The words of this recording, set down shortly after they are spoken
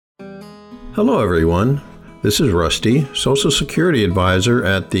Hello, everyone. This is Rusty, Social Security Advisor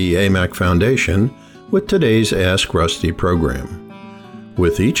at the AMAC Foundation, with today's Ask Rusty program.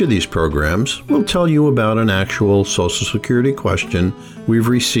 With each of these programs, we'll tell you about an actual Social Security question we've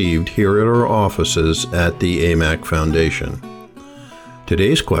received here at our offices at the AMAC Foundation.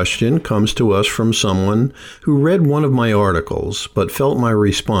 Today's question comes to us from someone who read one of my articles but felt my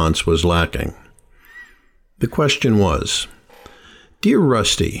response was lacking. The question was, Dear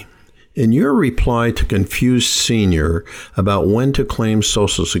Rusty, in your reply to Confused Senior about when to claim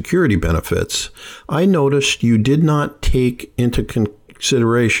Social Security benefits, I noticed you did not take into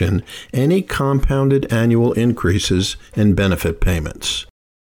consideration any compounded annual increases in benefit payments.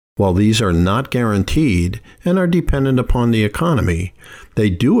 While these are not guaranteed and are dependent upon the economy, they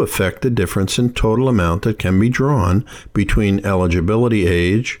do affect the difference in total amount that can be drawn between eligibility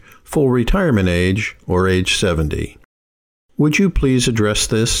age, full retirement age, or age 70. Would you please address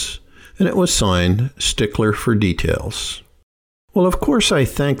this? And it was signed, Stickler for Details. Well, of course, I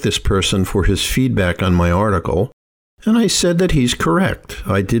thank this person for his feedback on my article, and I said that he's correct.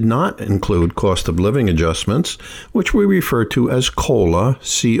 I did not include cost of living adjustments, which we refer to as COLA,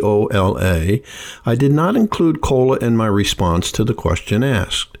 C-O-L-A. I did not include COLA in my response to the question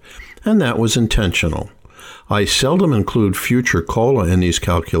asked, and that was intentional. I seldom include future COLA in these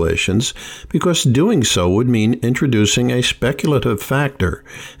calculations because doing so would mean introducing a speculative factor,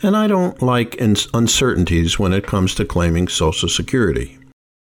 and I don't like uncertainties when it comes to claiming Social Security.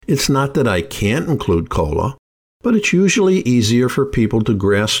 It's not that I can't include COLA, but it's usually easier for people to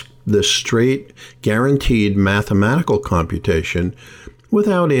grasp this straight, guaranteed mathematical computation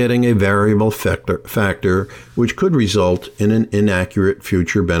without adding a variable factor which could result in an inaccurate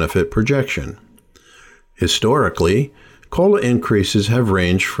future benefit projection. Historically, COLA increases have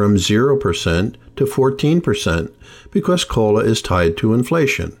ranged from 0% to 14% because COLA is tied to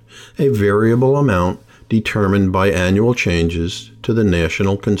inflation, a variable amount determined by annual changes to the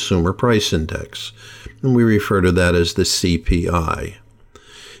National Consumer Price Index, and we refer to that as the CPI.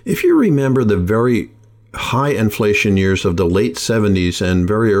 If you remember the very high inflation years of the late 70s and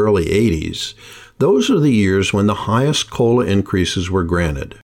very early 80s, those are the years when the highest COLA increases were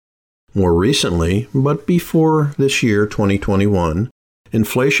granted. More recently, but before this year, 2021,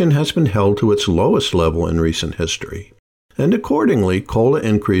 inflation has been held to its lowest level in recent history, and accordingly, COLA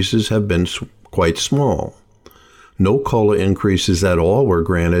increases have been quite small. No COLA increases at all were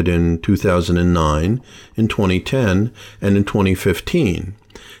granted in 2009, in 2010, and in 2015,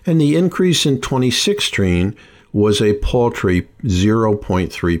 and the increase in 2016 was a paltry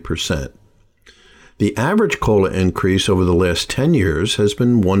 0.3%. The average COLA increase over the last 10 years has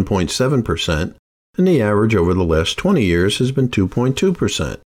been 1.7%, and the average over the last 20 years has been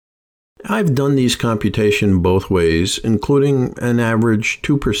 2.2%. I've done these computations both ways, including an average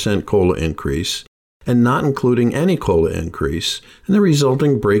 2% COLA increase, and not including any COLA increase, and the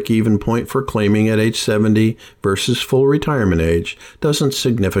resulting break-even point for claiming at age 70 versus full retirement age doesn't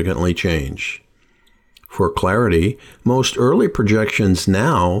significantly change. For clarity, most early projections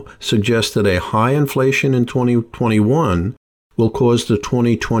now suggest that a high inflation in 2021 will cause the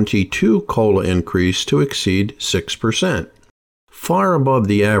 2022 COLA increase to exceed 6%, far above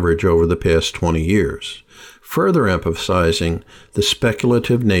the average over the past 20 years, further emphasizing the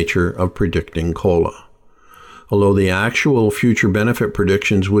speculative nature of predicting COLA. Although the actual future benefit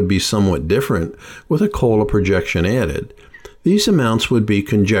predictions would be somewhat different with a COLA projection added, these amounts would be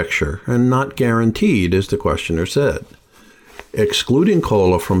conjecture and not guaranteed, as the questioner said. Excluding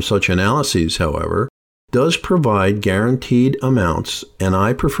COLA from such analyses, however, does provide guaranteed amounts, and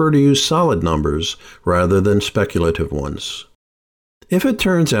I prefer to use solid numbers rather than speculative ones. If it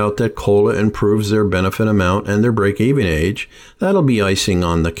turns out that COLA improves their benefit amount and their break-even age, that'll be icing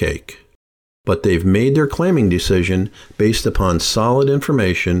on the cake. But they've made their claiming decision based upon solid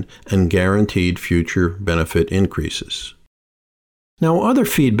information and guaranteed future benefit increases. Now, other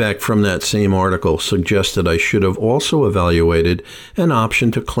feedback from that same article suggested I should have also evaluated an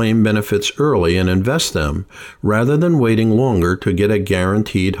option to claim benefits early and invest them, rather than waiting longer to get a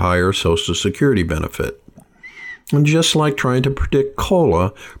guaranteed higher Social Security benefit. And just like trying to predict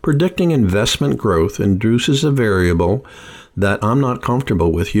COLA, predicting investment growth induces a variable that I'm not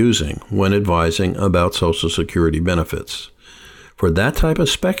comfortable with using when advising about Social Security benefits. For that type of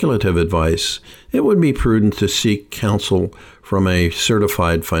speculative advice, it would be prudent to seek counsel from a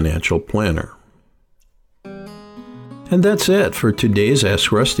certified financial planner. And that's it for today's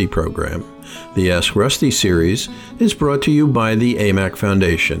Ask Rusty program. The Ask Rusty series is brought to you by the AMAC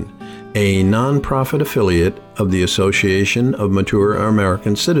Foundation, a nonprofit affiliate of the Association of Mature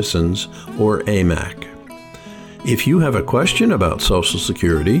American Citizens, or AMAC. If you have a question about Social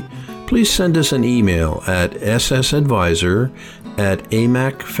Security, please send us an email at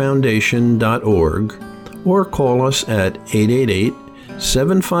ssadvisor@amacfoundation.org or call us at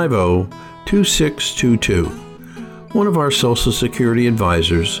 888-750-2622. One of our Social Security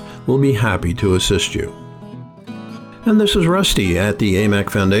advisors will be happy to assist you. And this is Rusty at the AMAC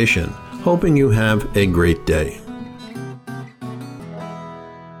Foundation, hoping you have a great day.